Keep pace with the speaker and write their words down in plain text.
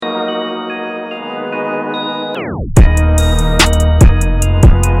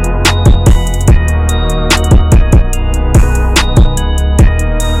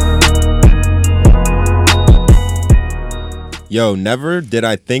Yo, never did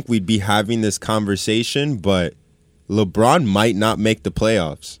I think we'd be having this conversation, but LeBron might not make the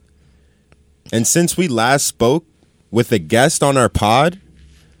playoffs. And since we last spoke with a guest on our pod,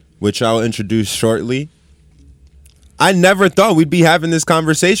 which I'll introduce shortly, I never thought we'd be having this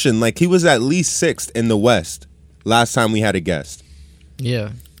conversation. Like, he was at least sixth in the West last time we had a guest.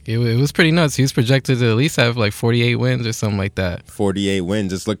 Yeah, it was pretty nuts. He was projected to at least have like 48 wins or something like that. 48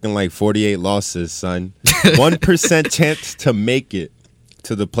 wins. It's looking like 48 losses, son. 1% chance to make it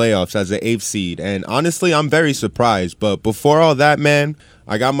to the playoffs as an 8th seed. And honestly, I'm very surprised. But before all that, man,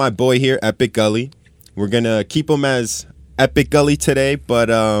 I got my boy here, Epic Gully. We're going to keep him as Epic Gully today,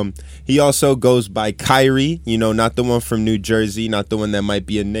 but he also goes by Kyrie, you know, not the one from New Jersey, not the one that might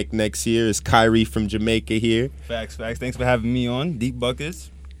be a Nick next year. It's Kyrie from Jamaica here. Facts. Thanks for having me on. Deep Buckets.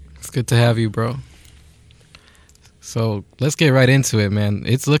 It's good to have you, bro. So let's get right into it, man.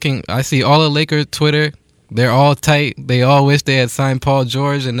 It's looking, I see all of Lakers Twitter. They're all tight. They all wish they had signed Paul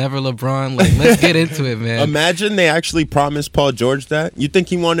George and never LeBron. Like, let's get into it, man. Imagine they actually promised Paul George that. You think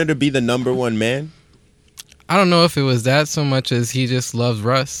he wanted to be the number one man? I don't know if it was that so much as he just loves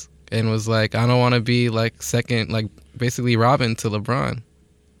Russ and was like, I don't want to be like second, like basically Robin to LeBron.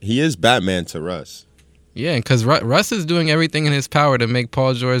 He is Batman to Russ. Yeah, because Russ is doing everything in his power to make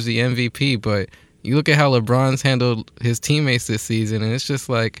Paul George the MVP, but you look at how LeBron's handled his teammates this season, and it's just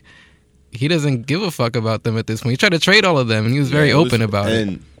like he doesn't give a fuck about them at this point. He tried to trade all of them, and he was very open about it.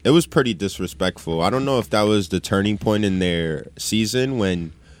 And it was pretty disrespectful. I don't know if that was the turning point in their season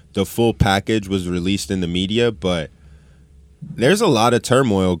when the full package was released in the media, but there's a lot of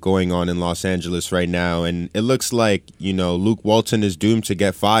turmoil going on in Los Angeles right now, and it looks like, you know, Luke Walton is doomed to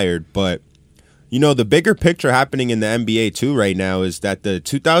get fired, but you know, the bigger picture happening in the NBA, too, right now is that the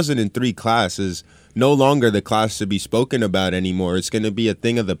 2003 class is no longer the class to be spoken about anymore. It's going to be a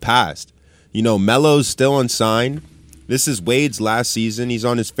thing of the past. You know, Melo's still unsigned. This is Wade's last season. He's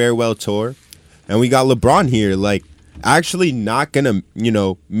on his farewell tour. And we got LeBron here, like, actually not going to, you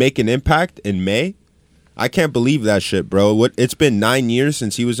know, make an impact in May. I can't believe that shit, bro. It's been 9 years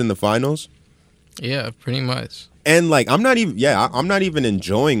since he was in the finals. Yeah, pretty much. And like I'm not even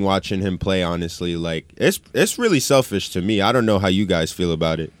enjoying watching him play, honestly. Like it's really selfish to me. I don't know how you guys feel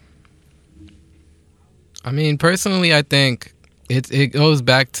about it. I mean, personally, I think it goes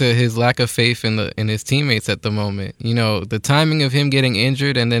back to his lack of faith in his teammates at the moment. You know, the timing of him getting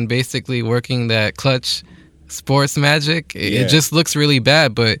injured and then basically working that clutch sports magic, it just looks really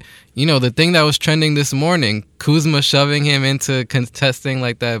bad. But you know, the thing that was trending this morning, Kuzma shoving him into contesting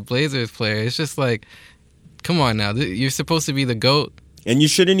like that Blazers player, it's just like, come on now. You're supposed to be the GOAT. And you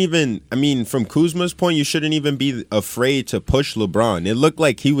shouldn't even, I mean, from Kuzma's point, you shouldn't even be afraid to push LeBron. It looked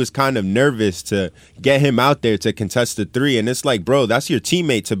like he was kind of nervous to get him out there to contest the three. And it's like, bro, that's your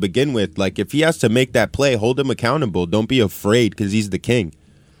teammate to begin with. Like, if he has to make that play, hold him accountable. Don't be afraid because he's the king.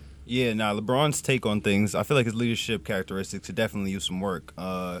 Yeah, LeBron's take on things, I feel like his leadership characteristics could definitely use some work.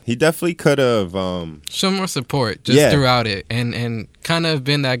 He definitely could have shown more support just throughout it. And kind of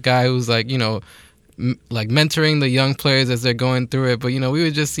been that guy who's like, you know, like mentoring the young players as they're going through it. But, you know, we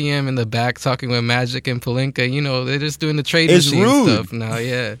would just see him in the back talking with Magic and Pelinka. You know, they're just doing the trade machine stuff now,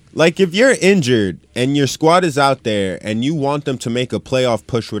 yeah. Like, if you're injured and your squad is out there and you want them to make a playoff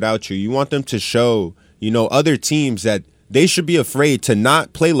push without you, you want them to show, you know, other teams that they should be afraid to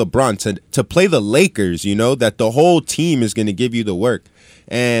not play LeBron, to play the Lakers, you know, that the whole team is going to give you the work.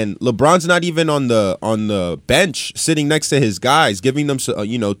 And LeBron's not even on the bench sitting next to his guys, giving them,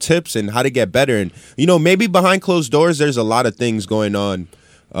 you know, tips and how to get better. And, you know, maybe behind closed doors, there's a lot of things going on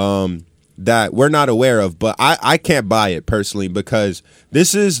that we're not aware of. But I can't buy it personally because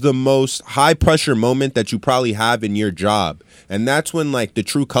this is the most high pressure moment that you probably have in your job. And that's when, like, the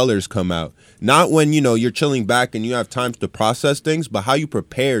true colors come out. Not when, you know, you're chilling back and you have time to process things, but how you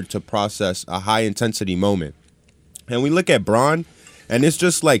prepared to process a high intensity moment. And we look at Bron. And it's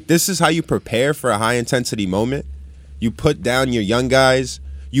just like, this is how you prepare for a high-intensity moment. You put down your young guys.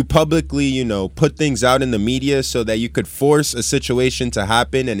 You publicly, you know, put things out in the media so that you could force a situation to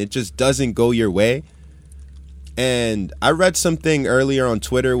happen and it just doesn't go your way. And I read something earlier on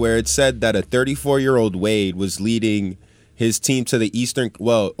Twitter where it said that a 34-year-old Wade was leading his team to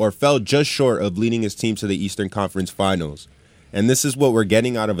the or fell just short of leading his team to the Eastern Conference Finals. And this is what we're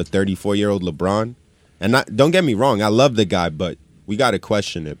getting out of a 34-year-old LeBron. And don't get me wrong, I love the guy, but we got to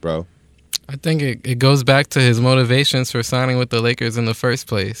question it, bro. I think it goes back to his motivations for signing with the Lakers in the first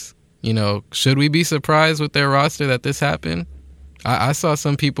place. You know, should we be surprised with their roster that this happened? I saw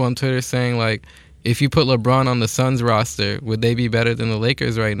some people on Twitter saying, like, if you put LeBron on the Suns roster, would they be better than the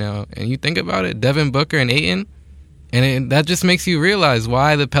Lakers right now? And you think about it, Devin Booker and Ayton, and that just makes you realize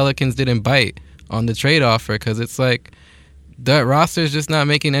why the Pelicans didn't bite on the trade offer, because it's like that roster is just not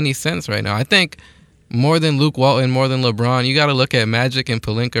making any sense right now. I think more than Luke Walton, more than LeBron, you got to look at Magic and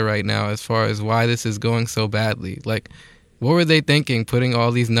Pelinka right now as far as why this is going so badly. Like, what were they thinking putting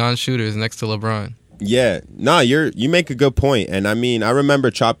all these non-shooters next to LeBron? Yeah, you make a good point. And I mean, I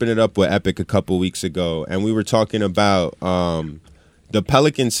remember chopping it up with Epic a couple weeks ago, and we were talking about the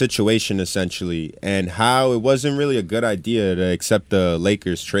Pelicans situation essentially, and how it wasn't really a good idea to accept the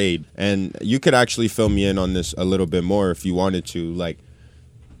Lakers trade. And you could actually fill me in on this a little bit more if you wanted to. Like,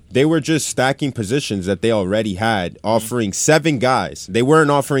 they were just stacking positions that they already had, offering 7 guys. They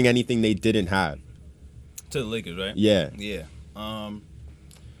weren't offering anything they didn't have. To the Lakers, right? Yeah. Yeah.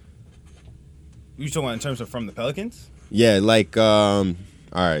 You talking about in terms of from the Pelicans? Yeah, like, all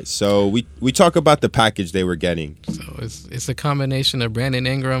right, so we talk about the package they were getting. So it's a combination of Brandon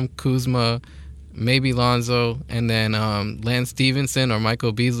Ingram, Kuzma, maybe Lonzo, and then Lance Stevenson or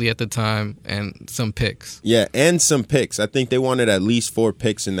Michael Beasley at the time, and some picks. Yeah, and some picks. I think they wanted at least 4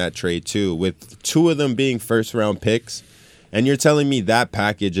 picks in that trade, too, with 2 of them being first-round picks. And you're telling me that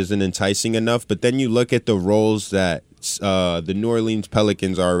package isn't enticing enough, but then you look at the roles that the New Orleans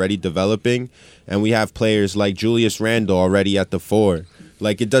Pelicans are already developing, and we have players like Julius Randle already at the 4.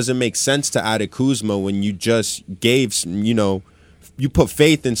 Like, it doesn't make sense to add a Kuzma when you just gave, you put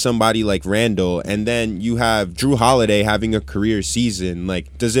faith in somebody like Randle, and then you have Drew Holiday having a career season.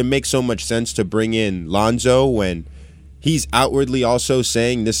 Like, does it make so much sense to bring in Lonzo when he's outwardly also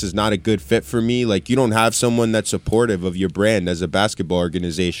saying this is not a good fit for me? Like, you don't have someone that's supportive of your brand as a basketball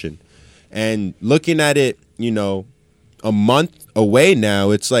organization. And looking at it, a month away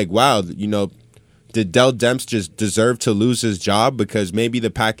now, it's like, wow, did Dell Demps just deserve to lose his job because maybe the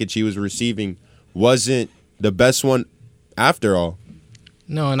package he was receiving wasn't the best one after all?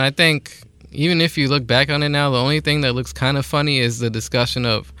 No, and I think even if you look back on it now, the only thing that looks kind of funny is the discussion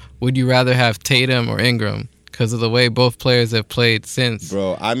of would you rather have Tatum or Ingram because of the way both players have played since.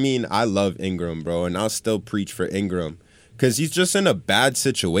 Bro, I mean, I love Ingram, bro, and I'll still preach for Ingram because he's just in a bad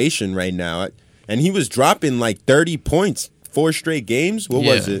situation right now. And he was dropping like 30 points 4 straight games. What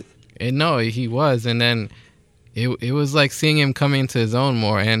was it? No, he was. And then it was like seeing him coming to his own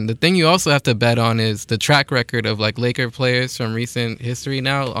more. And the thing you also have to bet on is the track record of like Laker players from recent history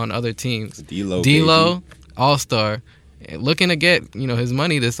now on other teams. D'Lo, All-Star, looking to get his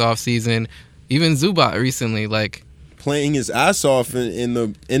money this offseason. Even Zubac recently, like playing his ass off in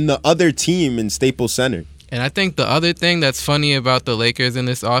the other team in Staples Center. And I think the other thing that's funny about the Lakers in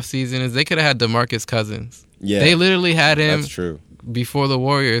this offseason is they could have had DeMarcus Cousins. Yeah, they literally had him. That's true. Before the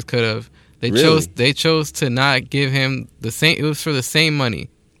Warriors could have. They chose to not give him the same. It was for the same money.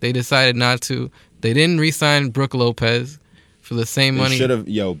 They decided not to. They didn't re-sign Brook Lopez for the same money. Should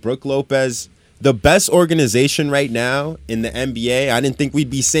have. Brook Lopez, the best organization right now in the NBA. I didn't think we'd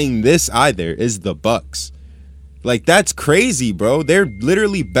be saying this either. Is the Bucks. Like, that's crazy, bro. They're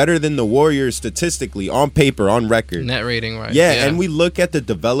literally better than the Warriors statistically, on paper, on record. Net rating, right? Yeah, and we look at the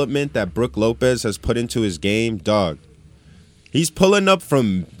development that Brook Lopez has put into his game, dog. He's pulling up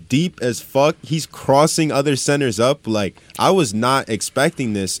from deep as fuck. He's crossing other centers up. Like, I was not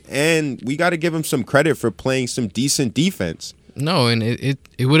expecting this. And we got to give him some credit for playing some decent defense. No, and it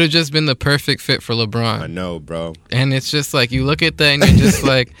would have just been the perfect fit for LeBron. I know, bro. And it's just like, you look at that and you're just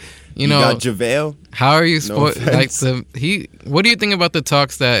like, you got JaVale. How are you what do you think about the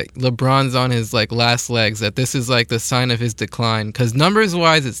talks that LeBron's on his like last legs, that this is like the sign of his decline? Because numbers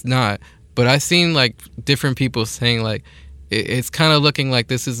wise it's not, but I've seen like different people saying like it's kind of looking like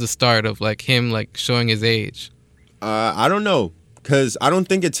this is the start of like him like showing his age. I don't know, because I don't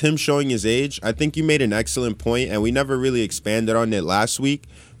think it's him showing his age. I think you made an excellent point, and we never really expanded on it last week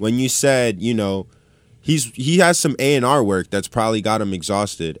when you said, he has some A&R work that's probably got him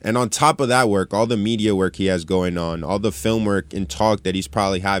exhausted. And on top of that work, all the media work he has going on, all the film work and talk that he's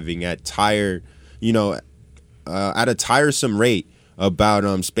probably having at at a tiresome rate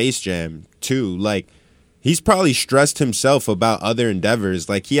about Space Jam too. Like, he's probably stressed himself about other endeavors.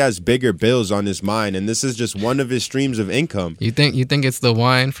 Like, he has bigger bills on his mind, and this is just one of his streams of income. You think it's the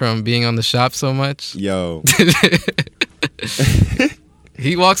wine from being on the shop so much? Yo.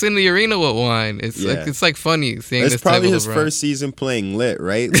 He walks in the arena with wine. It's like funny seeing this. It's probably type his of first season playing lit,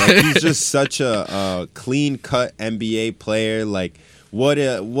 right? Like, he's just such a clean cut NBA player. Like, what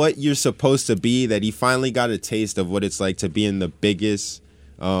you're supposed to be. That he finally got a taste of what it's like to be in the biggest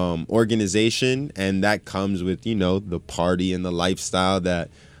organization, and that comes with the party and the lifestyle that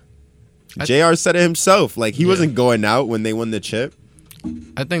JR said it himself. Like, he wasn't going out when they won the chip.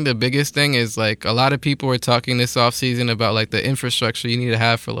 I think the biggest thing is like a lot of people were talking this offseason about like the infrastructure you need to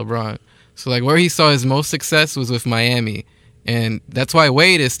have for LeBron. So like where he saw his most success was with Miami, And that's why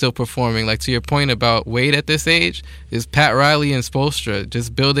Wade is still performing. Like, to your point about Wade at this age, is Pat Riley and Spoelstra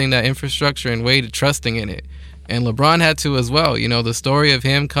just building that infrastructure and Wade trusting in it. And LeBron had to as well. You know, the story of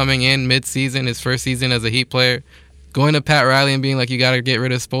him coming in mid-season, his first season as a Heat player, going to Pat Riley and being like, you got to get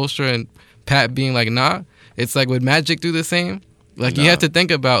rid of Spoelstra, and Pat being like, nah. It's like, would Magic do the same? Like, you have to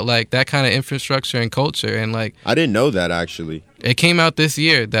think about, like, that kind of infrastructure and culture. And, like, I didn't know that, actually. It came out this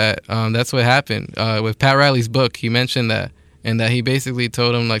year that that's what happened. With Pat Riley's book, he mentioned that. And that he basically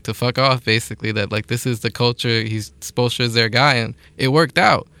told him, like, to fuck off, basically. That, like, this is the culture. Spoelstra's their guy. And it worked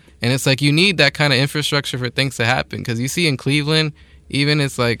out. And it's like, you need that kind of infrastructure for things to happen. Because you see in Cleveland, even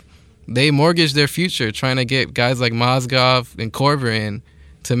it's like, they mortgage their future trying to get guys like Mozgov and Korver in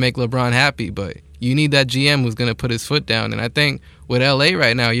to make LeBron happy. But you need that GM who's going to put his foot down. And I think with LA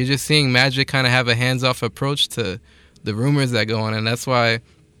right now, you're just seeing Magic kind of have a hands-off approach to the rumors that go on. And that's why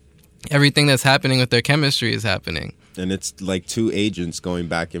everything that's happening with their chemistry is happening. And it's like two agents going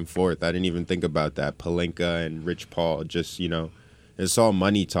back and forth. I didn't even think about that. Pelinka and Rich Paul. Just, you know, it's all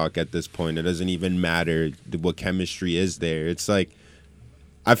money talk at this point. It doesn't even matter what chemistry is there. It's like,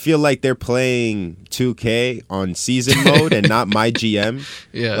 I feel like they're playing 2K on season mode and not my GM.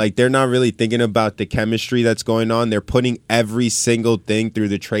 Yeah. Like, they're not really thinking about the chemistry that's going on. They're putting every single thing through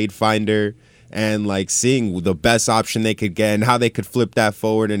the trade finder and, like, seeing the best option they could get and how they could flip that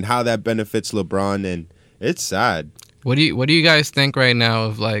forward and how that benefits LeBron. And it's sad. What do you guys think right now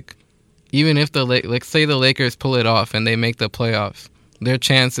of, like, even if let's say the Lakers pull it off and they make the playoffs, their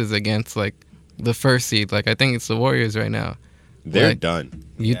chances against, like, the first seed, like, I think it's the Warriors right now. They're like, done.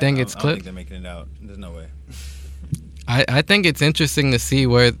 You think it's I don't clipped? think they're making it out. There's no way. I think it's interesting to see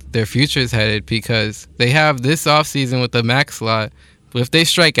where their future is headed because they have this offseason with the max slot. But if they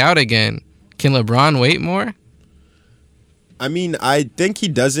strike out again, can LeBron wait more? I mean, I think he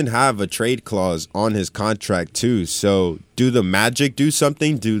doesn't have a trade clause on his contract too. So, do the Magic do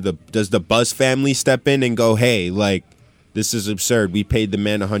something? Does the Buzz family step in and go, "Hey, like, this is absurd. We paid the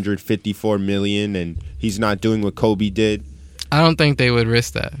man $154 million, and he's not doing what Kobe did." I don't think they would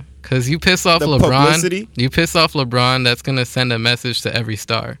risk that because you piss off The LeBron. publicity? You piss off LeBron. That's gonna send a message to every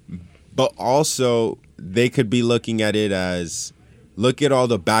star. But also, they could be looking at it as, look at all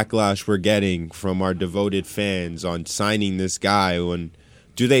the backlash we're getting from our devoted fans on signing this guy. When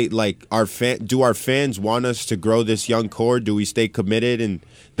do they like do our fans want us to grow this young core? Do we stay committed? And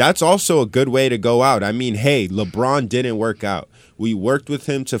that's also a good way to go out. I mean, hey, LeBron didn't work out. We worked with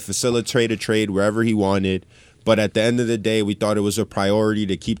him to facilitate a trade wherever he wanted. But at the end of the day, we thought it was a priority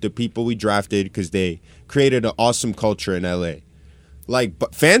to keep the people we drafted because they created an awesome culture in LA. Like,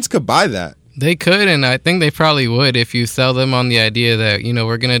 but fans could buy that. They could, and I think they probably would if you sell them on the idea that, you know,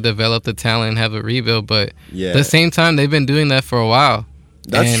 we're going to develop the talent and have a rebuild. But at the same time, they've been doing that for a while.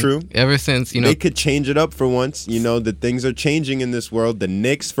 That's true. Ever since, you know. They could change it up for once. You know, the things are changing in this world. The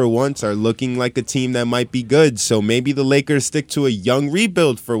Knicks, for once, are looking like a team that might be good. So maybe the Lakers stick to a young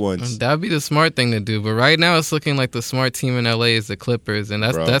rebuild for once. That would be the smart thing to do. But right now, it's looking like the smart team in LA is the Clippers. And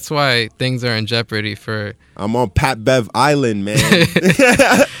that's why things are in jeopardy for. I'm on Pat Bev Island, man.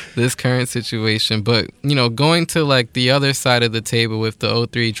 This current situation. But, you know, going to, like, the other side of the table with the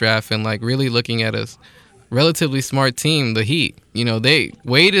 03 draft and, like, really looking at us. Relatively smart team, the Heat. You know,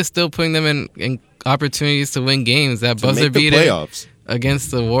 Wade is still putting them in opportunities to win games. That buzzer beater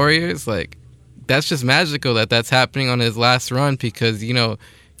against the Warriors, like, that's just magical that's happening on his last run because, you know,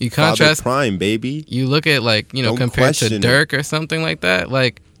 you contrast Father Prime, baby. You look at, like, you know, compared to Dirk or something like that,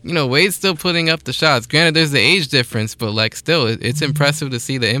 like, you know, Wade's still putting up the shots. Granted, there's the age difference, but, like, still, it's impressive to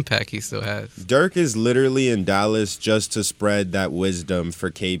see the impact he still has. Dirk is literally in Dallas just to spread that wisdom for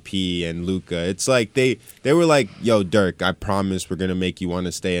KP and Luka. It's like they were like, yo, Dirk, I promise we're going to make you want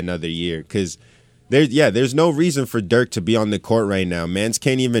to stay another year. Because, there's no reason for Dirk to be on the court right now. Mans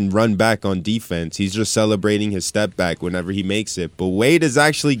can't even run back on defense. He's just celebrating his step back whenever he makes it. But Wade is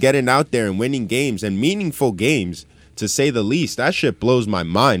actually getting out there and winning games and meaningful games. To say the least, that shit blows my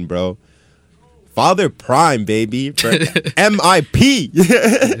mind, bro. Father Prime, baby. MIP.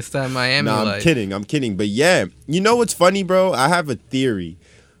 It's that Miami life. I'm kidding. But yeah, you know what's funny, bro? I have a theory.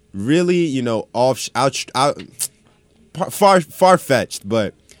 Really, you know, far-fetched.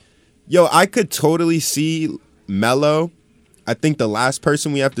 But, yo, I could totally see Melo. I think the last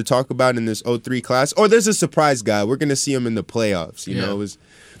person we have to talk about in this 03 class. Or there's a surprise guy. We're going to see him in the playoffs. You know, it was...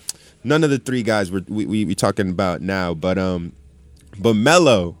 None of the three guys we talking about now, but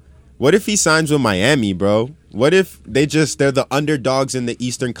Melo, what if he signs with Miami, bro? What if they're the underdogs in the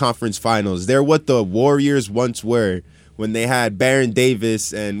Eastern Conference Finals? They're what the Warriors once were when they had Baron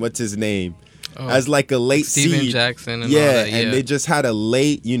Davis and what's his name as like a late Steven seed. Jackson and all that. Yeah, and they just had a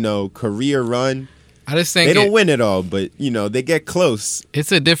late, you know, career run. I just think They don't win it all, but they get close.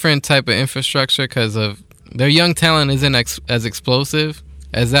 it's a different type of infrastructure because of their young talent isn't as explosive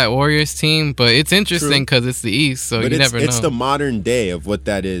as that Warriors team, but it's interesting because it's the East, so But you never know. it's the modern day of what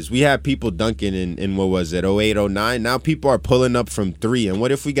that is. We had people dunking in what was it, 08, 09. Now people are pulling up from 3. And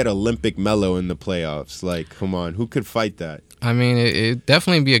what if we get Olympic Melo in the playoffs? Like, come on, who could fight that? I mean, it'd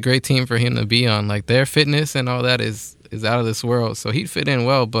definitely be a great team for him to be on. Like, their fitness and all that is out of this world, so he'd fit in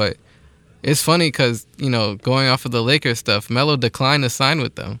well. But it's funny because, going off of the Lakers stuff, Melo declined to sign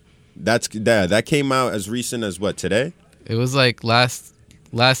with them. That came out as recent as what, today? It was like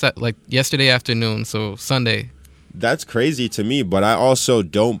yesterday afternoon, so Sunday. That's crazy to me, but I also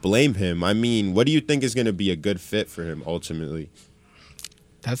don't blame him. I mean, what do you think is going to be a good fit for him ultimately?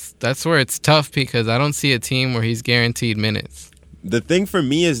 That's where it's tough because I don't see a team where he's guaranteed minutes. The thing for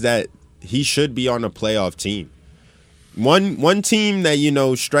me is that he should be on a playoff team. One team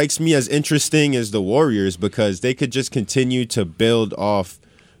that, strikes me as interesting is the Warriors because they could just continue to build off,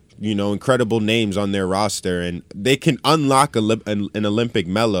 incredible names on their roster, and they can unlock an Olympic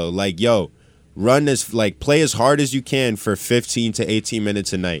Melo. Like, play as hard as you can for 15 to 18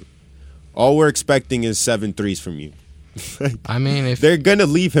 minutes a night. All we're expecting is 7 threes from you. I mean, if they're gonna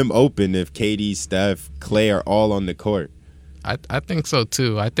leave him open if KD, Steph, Clay are all on the court. I think so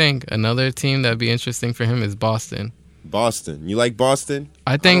too. I think another team that'd be interesting for him is Boston. Boston. You like Boston?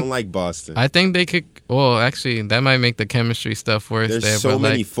 I don't like Boston. I think they could. Well, actually, that might make the chemistry stuff worse. There's so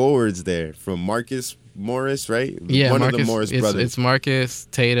many forwards there, from Marcus Morris, right? Yeah, one Marcus, of the Morris brothers. It's Marcus,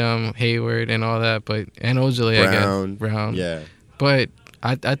 Tatum, Hayward, and all that, and Ojale, I guess. Brown. Yeah. But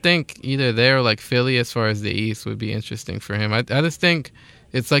I think either there or like Philly, as far as the East, would be interesting for him. I just think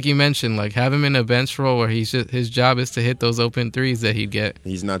it's like you mentioned, like have him in a bench role where his job is to hit those open threes that he'd get.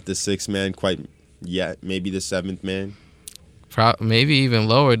 He's not the 6th man quite yet. Maybe the 7th man. Maybe even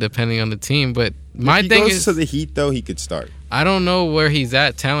lower depending on the team. But if he goes to the Heat, though, he could start. I don't know where he's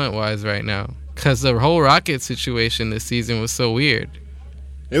at talent-wise right now because the whole Rockets situation this season was so weird.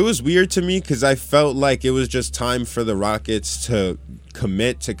 It was weird to me because I felt like it was just time for the Rockets to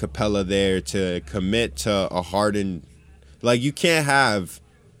commit to Capella there, to commit to a Harden. Like, you can't have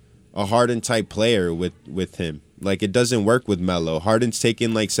a Harden-type player with him. Like, it doesn't work with Melo. Harden's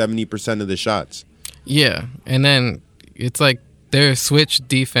taking like 70% of the shots. Yeah, and then it's like their switch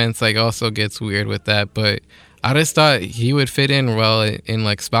defense like also gets weird with that, but I just thought he would fit in well in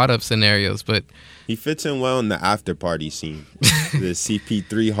like spot up scenarios, but he fits in well in the after party scene. The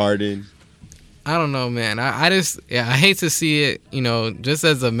CP3 Harden. I don't know, man. I hate to see it, just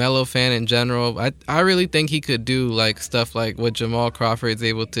as a Melo fan in general. I really think he could do like stuff like what Jamal Crawford's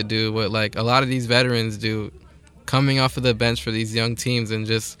able to do, what like a lot of these veterans do, coming off of the bench for these young teams and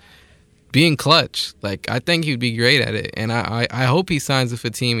just being clutch. Like, I think he'd be great at it, and I hope he signs with a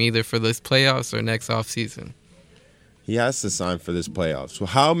team either for this playoffs or next offseason. He has to sign for this playoffs. So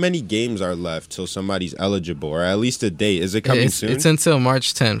how many games are left till somebody's eligible, or at least a date? Is it coming soon? It's until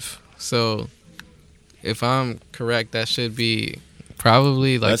March 10th. So if I'm correct, that should be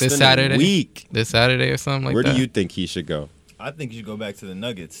probably like this Saturday. This Saturday or something like that. Where do you think he should go? I think you should go back to the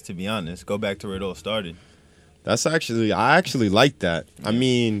Nuggets, to be honest. Go back to where it all started. I actually like that. I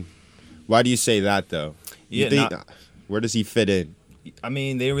mean, why do you say that, though? Where does he fit in? I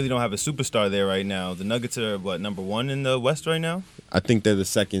mean, they really don't have a superstar there right now. The Nuggets are, number 1 in the West right now? I think they're the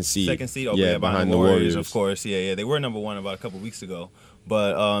second seed. Second seed? Okay, behind the Warriors, of course. Yeah. They were number 1 about a couple weeks ago.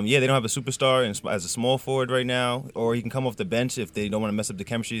 But, they don't have a superstar as a small forward right now. Or he can come off the bench if they don't want to mess up the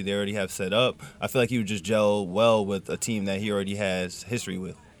chemistry they already have set up. I feel like he would just gel well with a team that he already has history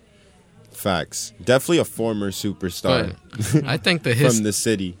with. Facts. Definitely a former superstar. But I think from the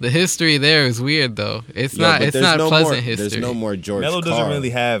city. The history there is weird though. It's not pleasant history. There's no more George Melo Carr. doesn't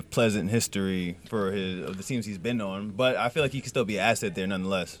really have pleasant history for the teams he's been on, but I feel like he can still be an asset there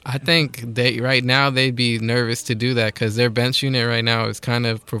nonetheless. I think right now they'd be nervous to do that because their bench unit right now is kind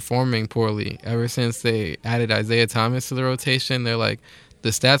of performing poorly. Ever since they added Isaiah Thomas to the rotation, they're like the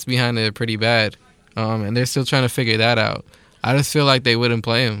stats behind it are pretty bad, and they're still trying to figure that out. I just feel like they wouldn't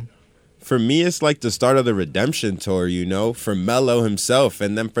play him. For me, it's like the start of the redemption tour, for Melo himself.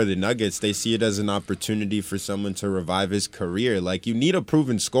 And then for the Nuggets, they see it as an opportunity for someone to revive his career. Like, you need a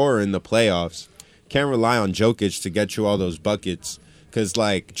proven scorer in the playoffs. Can't rely on Jokic to get you all those buckets. Because,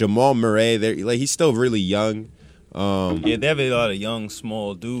 like, Jamal Murray, he's still really young. Yeah, they have a lot of young,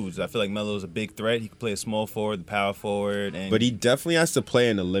 small dudes. I feel like Melo's a big threat. He can play a small forward, the power forward, but he definitely has to play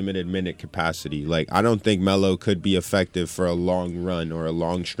in a limited minute capacity. Like, I don't think Melo could be effective for a long run or a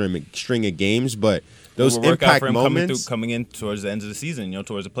long string of games, but those impact moments coming in towards the end of the season,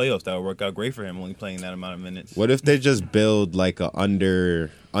 towards the playoffs, that would work out great for him, only playing that amount of minutes. What if they just build like a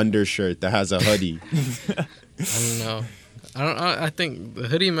undershirt that has a hoodie? I don't know. I think the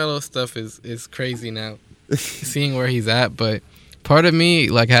hoodie Melo stuff is crazy now. Seeing where he's at, but part of me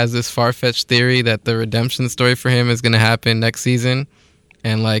like has this far-fetched theory that the redemption story for him is going to happen next season,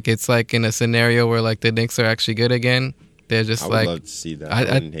 and like it's like in a scenario where like the Knicks are actually good again. They're just I like, would love to see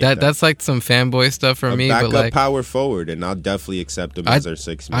that. That's like some fanboy stuff for me. Backup but like power forward, and I'll definitely accept him as our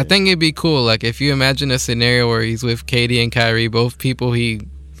sixth man. I think it'd be cool. Like if you imagine a scenario where he's with KD and Kyrie, both people he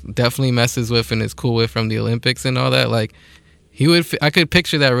definitely messes with and is cool with from the Olympics and all that. Like I could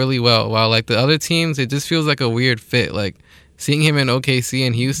picture that really well. While like the other teams, it just feels like a weird fit. Like seeing him in OKC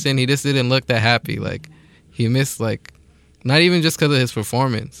and Houston, he just didn't look that happy. Like he missed like not even just because of his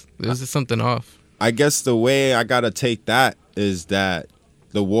performance. There was just something off. I guess the way I gotta take that is that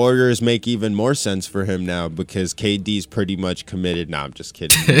the Warriors make even more sense for him now because KD's pretty much committed. Nah, I'm just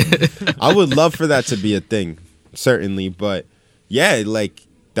kidding. I would love for that to be a thing, certainly. But yeah, like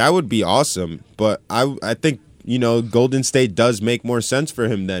that would be awesome. But I think, Golden State does make more sense for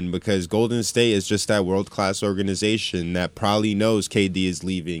him then because Golden State is just that world-class organization that probably knows KD is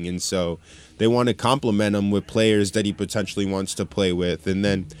leaving. And so they want to complement him with players that he potentially wants to play with. And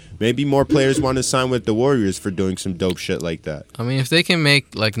then maybe more players want to sign with the Warriors for doing some dope shit like that. I mean, if they can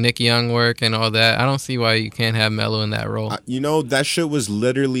make like Nick Young work and all that, I don't see why you can't have Melo in that role. That shit was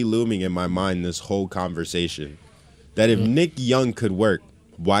literally looming in my mind this whole conversation. That if Nick Young could work,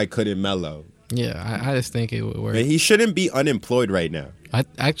 why couldn't Melo? Yeah, I just think it would work. Man, he shouldn't be unemployed right now.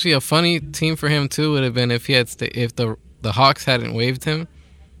 Actually, a funny team for him too would have been if if the Hawks hadn't waived him.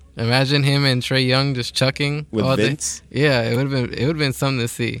 Imagine him and Trae Young just chucking with all Vince. Yeah, it would have been something to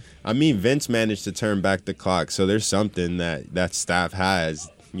see. I mean, Vince managed to turn back the clock, so there's something that staff has.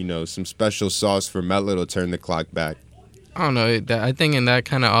 Some special sauce for Melo to turn the clock back. I don't know. I think in that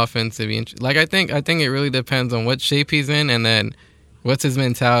kind of offense, I think it really depends on what shape he's in, and then what's his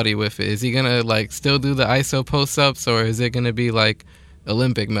mentality with it. Is he gonna like still do the ISO post ups, or is it gonna be like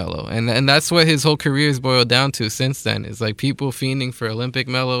Olympic Melo? And that's what his whole career is boiled down to since then. Is like people fiending for Olympic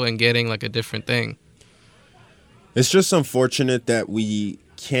Melo and getting like a different thing. It's just unfortunate that we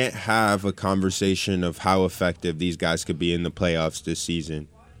can't have a conversation of how effective these guys could be in the playoffs this season.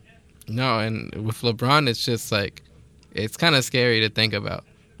 No, and with LeBron, it's just like it's kind of scary to think about.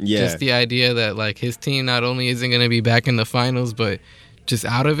 Yeah. Just the idea that like his team not only isn't going to be back in the finals, but just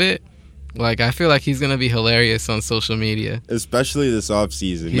out of it. Like I feel like he's going to be hilarious on social media, especially this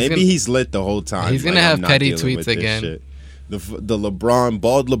offseason. Maybe he's lit the whole time. He's going to have petty tweets again. The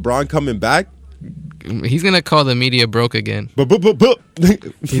bald LeBron coming back. He's going to call the media broke again.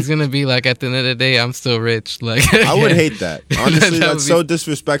 He's going to be like, at the end of the day, I'm still rich. Like I would hate that. Honestly, that's so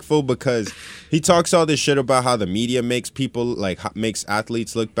disrespectful because he talks all this shit about how the media makes makes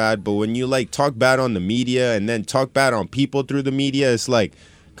athletes look bad. But when you like talk bad on the media and then talk bad on people through the media, it's like,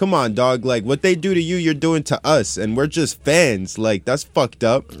 come on, dog. Like what they do to you, you're doing to us. And we're just fans. Like that's fucked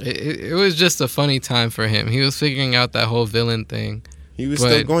up. It was just a funny time for him. He was figuring out that whole villain thing. He was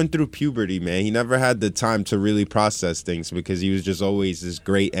still going through puberty, man. He never had the time to really process things because he was just always this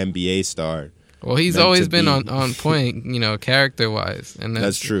great NBA star. Well, he's always been on point, character-wise. And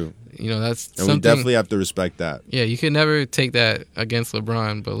that's true. That's and something. We definitely have to respect that. Yeah, you could never take that against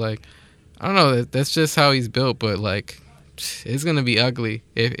LeBron. But, like, I don't know. That's just how he's built. But, like, it's going to be ugly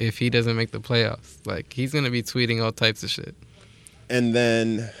if he doesn't make the playoffs. Like, he's going to be tweeting all types of shit. And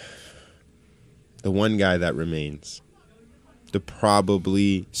then the one guy that remains. The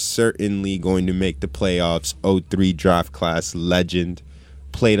probably, certainly going to make the playoffs 03 draft class legend.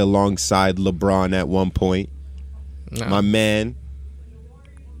 Played alongside LeBron at one point. No. My man.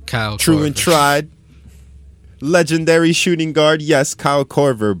 Kyle True Korver. And tried. Legendary shooting guard. Yes, Kyle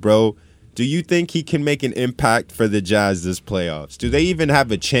Korver, bro. Do you think he can make an impact for the Jazz this playoffs? Do they even have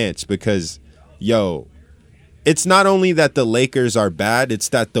a chance? Because, it's not only that the Lakers are bad, it's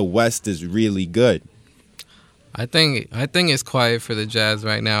that the West is really good. I think it's quiet for the Jazz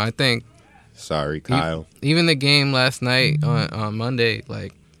right now. I think. Sorry, Kyle. Even the game last night on Monday,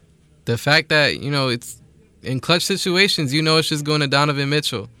 like the fact that it's in clutch situations, it's just going to Donovan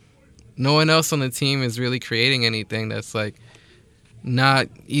Mitchell. No one else on the team is really creating anything that's like not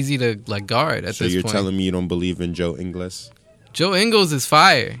easy to like guard at this point. So you're telling me you don't believe in Joe Ingles? Joe Ingles is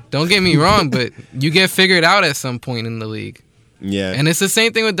fire. Don't get me wrong, but you get figured out at some point in the league. Yeah. And it's the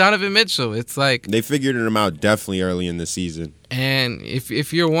same thing with Donovan Mitchell. It's like they figured him out definitely early in the season. And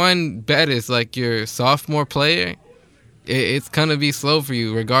if your one bet is like your sophomore player, it's gonna be slow for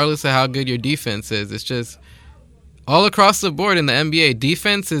you, regardless of how good your defense is. It's just all across the board in the NBA,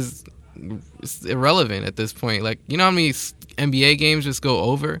 defense is irrelevant at this point. Like, you know how many NBA games just go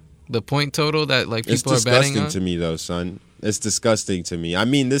over the point total that like people are betting on? It's disgusting to me, though, son. It's disgusting to me. I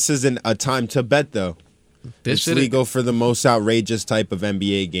mean, this isn't a time to bet, though. It's legal for the most outrageous type of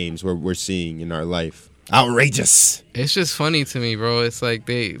NBA games we're seeing in our life. Outrageous. It's just funny to me, bro. It's like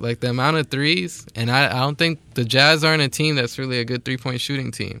the amount of threes, and I don't think the Jazz aren't a team that's really a good 3-point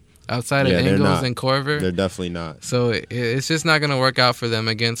shooting team outside of Ingles and Korver. They're definitely not. So it's just not going to work out for them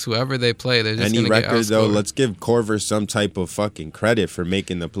against whoever they play. They're just going to get outscored. Any record, though, let's give Korver some type of fucking credit for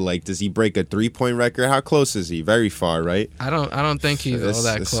making the play. Like, does he break a 3-point record? How close is he? Very far, right? I don't think he's all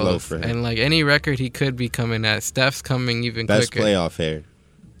that close. Slow for him. And like any record he could be coming at, Steph's coming even Best quicker. Best playoff hair.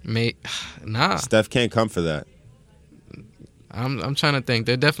 Nah. Steph can't come for that. I'm trying to think.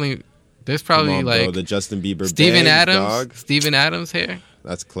 There's probably on, like bro, the Justin Bieber Steven bangs, Adams. dog. Steven Adams hair.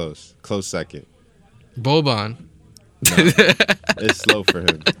 That's close. Close second. Boban. No, it's slow for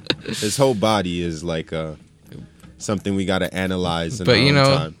him. His whole body is like something we got to analyze. But you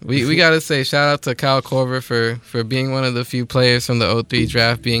know, we got to say shout out to Kyle Korver for being one of the few players from the 03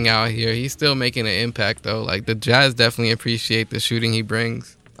 draft being out here. He's still making an impact though. Like the Jazz definitely appreciate the shooting he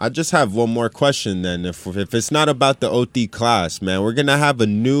brings. I just have one more question then. If it's not about the OT class, man, we're gonna have a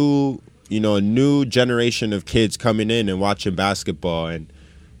new generation of kids coming in and watching basketball, and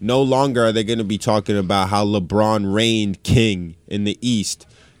no longer are they gonna be talking about how LeBron reigned king in the East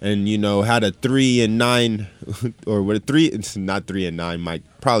and had a 3-9 or what it's not 3-9 might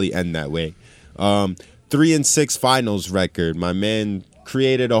probably end that way. 3-6 finals record. My man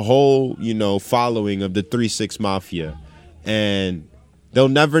created a whole following of the 3-6 Mafia, and they'll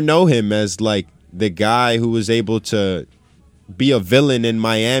never know him as like the guy who was able to be a villain in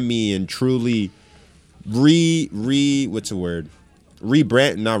Miami and truly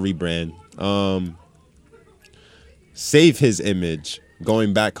save his image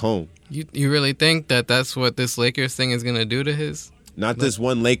going back home. You really think that that's what this Lakers thing is gonna do to his? Not this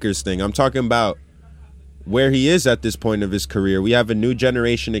one Lakers thing. I'm talking about where he is at this point of his career. We have a new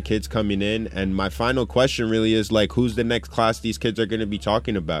generation of kids coming in, and my final question really is like, who's the next class these kids are going to be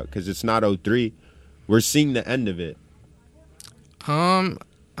talking about? Because it's not 03. We're seeing the end of it. I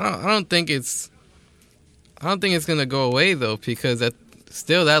don't think it's going to go away though, because that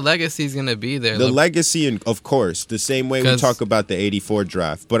legacy is going to be there. The legacy, and of course, the same way we talk about the 84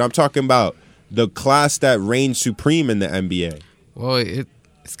 draft, but I'm talking about the class that reigned supreme in the NBA. Well,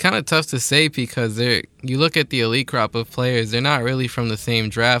 it's kind of tough to say because you look at the elite crop of players, they're not really from the same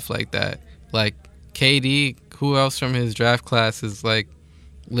draft like that. Like KD, who else from his draft class has like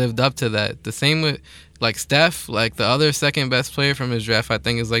lived up to that? The same with like Steph, like the other second best player from his draft I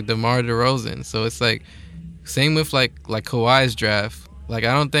think is like DeMar DeRozan. So it's like same with like Kawhi's draft. Like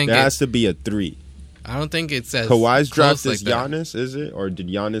I don't think there has to be a 3. I don't think it's as Kawhi's draft like is Giannis, is it? Or did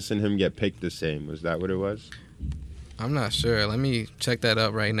Giannis and him get picked the same? Was that what it was? I'm not sure. Let me check that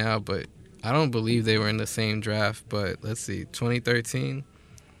up right now, but I don't believe they were in the same draft. But let's see, 2013.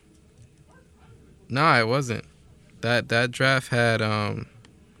 No, it wasn't. That draft had hold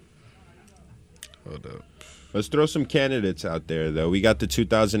up. Let's throw some candidates out there though. We got the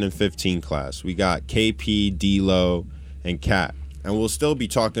 2015 class. We got KP, D'Lo, and Cat, and we'll still be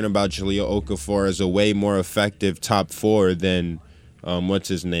talking about Jahlil Okafor as a way more effective top 4 than what's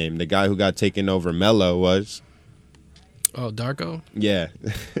his name, the guy who got taken over Melo was. Oh, Darko? Yeah.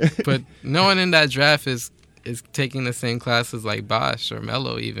 But no one in that draft is taking the same class as like Bosh or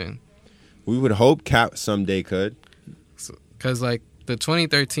Melo even. We would hope Cat someday could. Because like the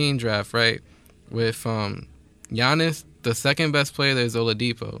 2013 draft, right, with Giannis, the second best player there's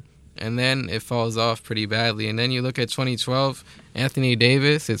Oladipo. And then it falls off pretty badly. And then you look at 2012, Anthony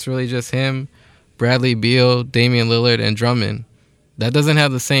Davis, it's really just him, Bradley Beal, Damian Lillard, and Drummond. That doesn't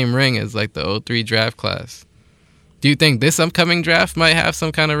have the same ring as like the 03 draft class. Do you think this upcoming draft might have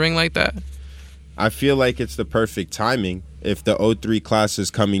some kind of ring like that? I feel like it's the perfect timing. If the 03 class is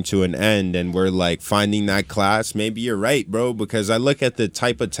coming to an end and we're like finding that class, maybe you're right, bro, because I look at the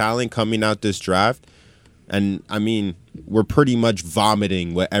type of talent coming out this draft, and I mean, we're pretty much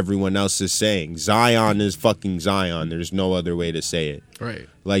vomiting what everyone else is saying. Zion is fucking Zion. There's no other way to say it. Right.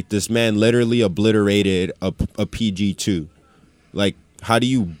 Like, this man literally obliterated a PG2. Like, how do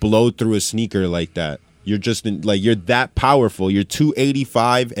you blow through a sneaker like that? You're just you're that powerful. You're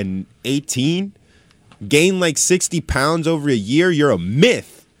 285 and 18. Gain like 60 pounds over a year. You're a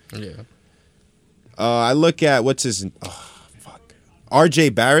myth. Yeah. I look at what's his. Oh, fuck.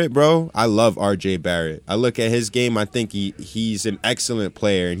 RJ Barrett, bro, I love RJ Barrett. I look at his game, I think he's an excellent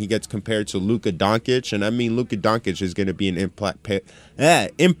player, and he gets compared to Luka Doncic, and I mean Luka Doncic is going to be an impact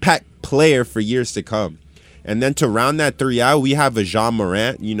player for years to come. And then to round that three out, we have a Ja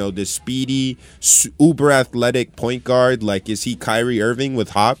Morant, this speedy, uber athletic point guard. Like, is he Kyrie Irving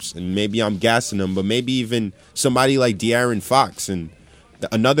with hops? And maybe I'm gassing him, but maybe even somebody like De'Aaron Fox and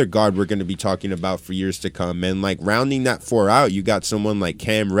another guard we're going to be talking about for years to come. And like rounding that four out, you got someone like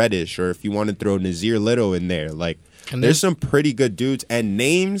Cam Reddish, or if you want to throw Nazir Little in there, like there's some pretty good dudes. And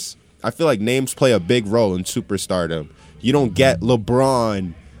names, I feel like names play a big role in superstardom. You don't get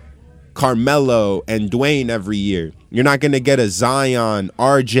LeBron, Carmelo, and Dwayne every year. You're not going to get a Zion,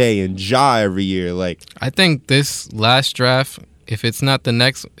 RJ, and Ja every year. Like, I think this last draft, if it's not the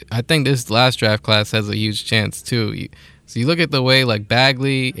next, I think this last draft class has a huge chance too. So you look at the way like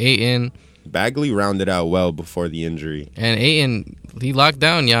Bagley, Ayton. Bagley rounded out well before the injury. And Ayton, he locked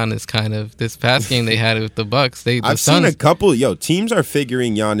down Giannis kind of. This past game they had with the Bucks. I've seen a couple, teams are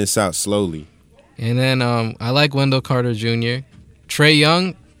figuring Giannis out slowly. And then I like Wendell Carter Jr. Trae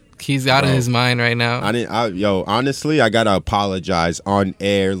Young, he's out of his mind right now. Honestly, I gotta apologize on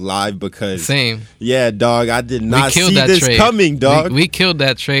air live because same. Yeah, dog, I did not see this trade coming, dog. We killed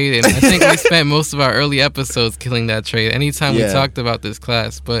that trade, and I think we spent most of our early episodes killing that trade. Anytime we talked about this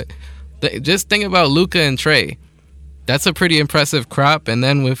class, but just think about Luka and Trae. That's a pretty impressive crop, and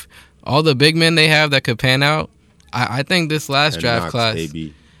then with all the big men they have that could pan out, I think this last draft Knox, class.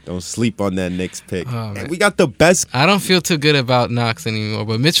 Baby. Don't sleep on that Knicks pick. Oh, and we got the best. I don't feel too good about Knox anymore,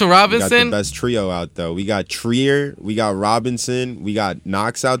 but Mitchell Robinson. We got the best trio out, though. We got Trier, we got Robinson, we got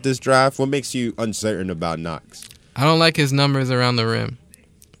Knox out this draft. What makes you uncertain about Knox? I don't like his numbers around the rim.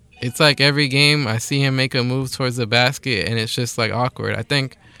 It's like every game I see him make a move towards the basket, and it's just like awkward. I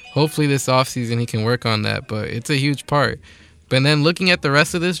think hopefully this offseason he can work on that, but it's a huge part. But then looking at the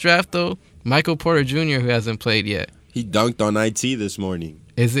rest of this draft, though, Michael Porter Jr., who hasn't played yet. He dunked on IT this morning.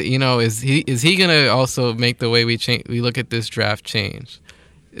 Is he gonna also make the way we look at this draft change?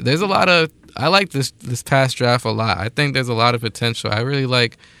 There's a lot of I like this past draft a lot. I think there's a lot of potential. I really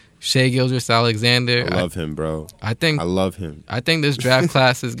like Shai Gilgeous-Alexander. I love him, bro. I love him. I think this draft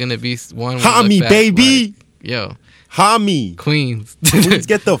class is gonna be one. Hami, baby. Yo. Hami. Queens. Queens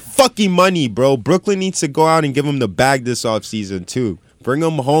get the fucking money, bro. Brooklyn needs to go out and give him the bag this offseason, too. Bring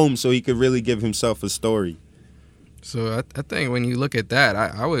him home so he could really give himself a story. So I think when you look at that,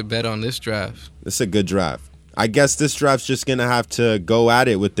 I would bet on this draft. It's a good draft. I guess this draft's just going to have to go at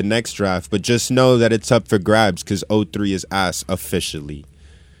it with the next draft, but just know that it's up for grabs because 03 is ass officially.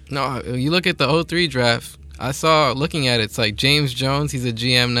 No, you look at the 03 draft, I saw looking at it, it's like James Jones, he's a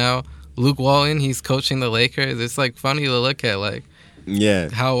GM now. Luke Walton, he's coaching the Lakers. It's like funny to look at, like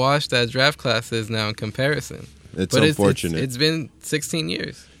how washed that draft class is now in comparison. It's unfortunate. It's been 16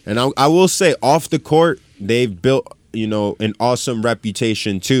 years. And I will say, off the court, they've built, an awesome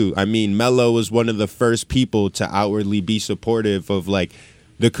reputation too. I mean, Melo was one of the first people to outwardly be supportive of like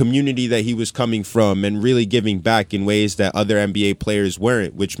the community that he was coming from and really giving back in ways that other NBA players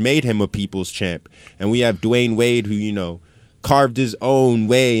weren't, which made him a people's champ. And we have Dwayne Wade, who, carved his own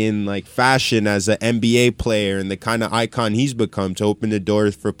way in like fashion as an NBA player and the kind of icon he's become to open the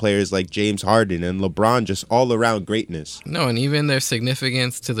doors for players like James Harden and LeBron, just all around greatness. No, and even their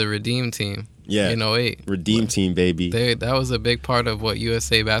significance to the Redeem team. Yeah, in 08. Redeem team, baby. That was a big part of what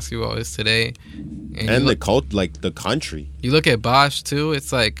USA basketball is today. And the cult, like the country. You look at Bosh too.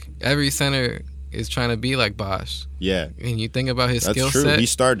 It's like every center is trying to be like Bosh. Yeah, and you think about his skill set. That's true. He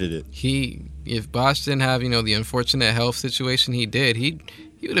started it. If Bosh didn't have the unfortunate health situation he did, he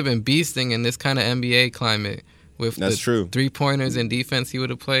would have been beasting in this kind of NBA climate with the 3-pointers and defense he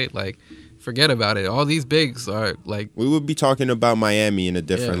would have played. Like, forget about it. All these bigs are like, we would be talking about Miami in a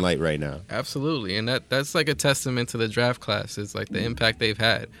different light right now. Absolutely, and that's like a testament to the draft class. It's like the impact they've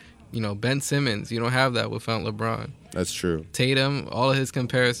had. Ben Simmons, you don't have that without LeBron. That's true. Tatum, all of his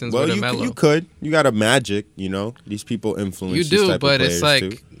comparisons with Melo. You could. You got a Magic, These people influence you do, these type but of it's like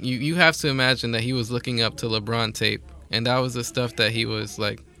too. you have to imagine that he was looking up to LeBron tape, and that was the stuff that he was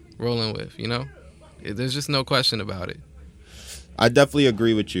like rolling with. There's just no question about it. I definitely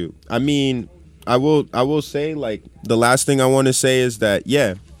agree with you. I mean, I will say, like, the last thing I want to say is that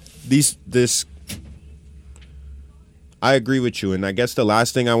I agree with you, and I guess the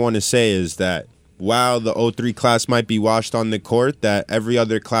last thing I want to say is that while the 03 class might be washed on the court, that every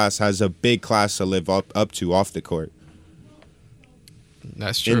other class has a big class to live up to off the court.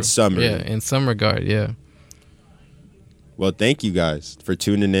 That's true. In summary. Yeah, in some regard, yeah. Well, thank you guys for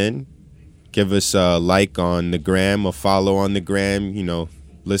tuning in. Give us a like on the gram, a follow on the gram,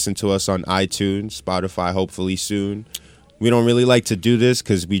 listen to us on iTunes, Spotify, hopefully soon. we don't really like to do this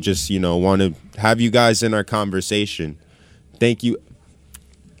because we just, want to have you guys in our conversation. Thank you,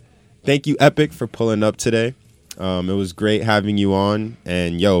 Epic, for pulling up today. It was great having you on.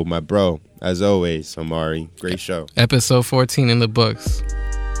 And, my bro, as always, Amari, great show. Episode 14 in the books.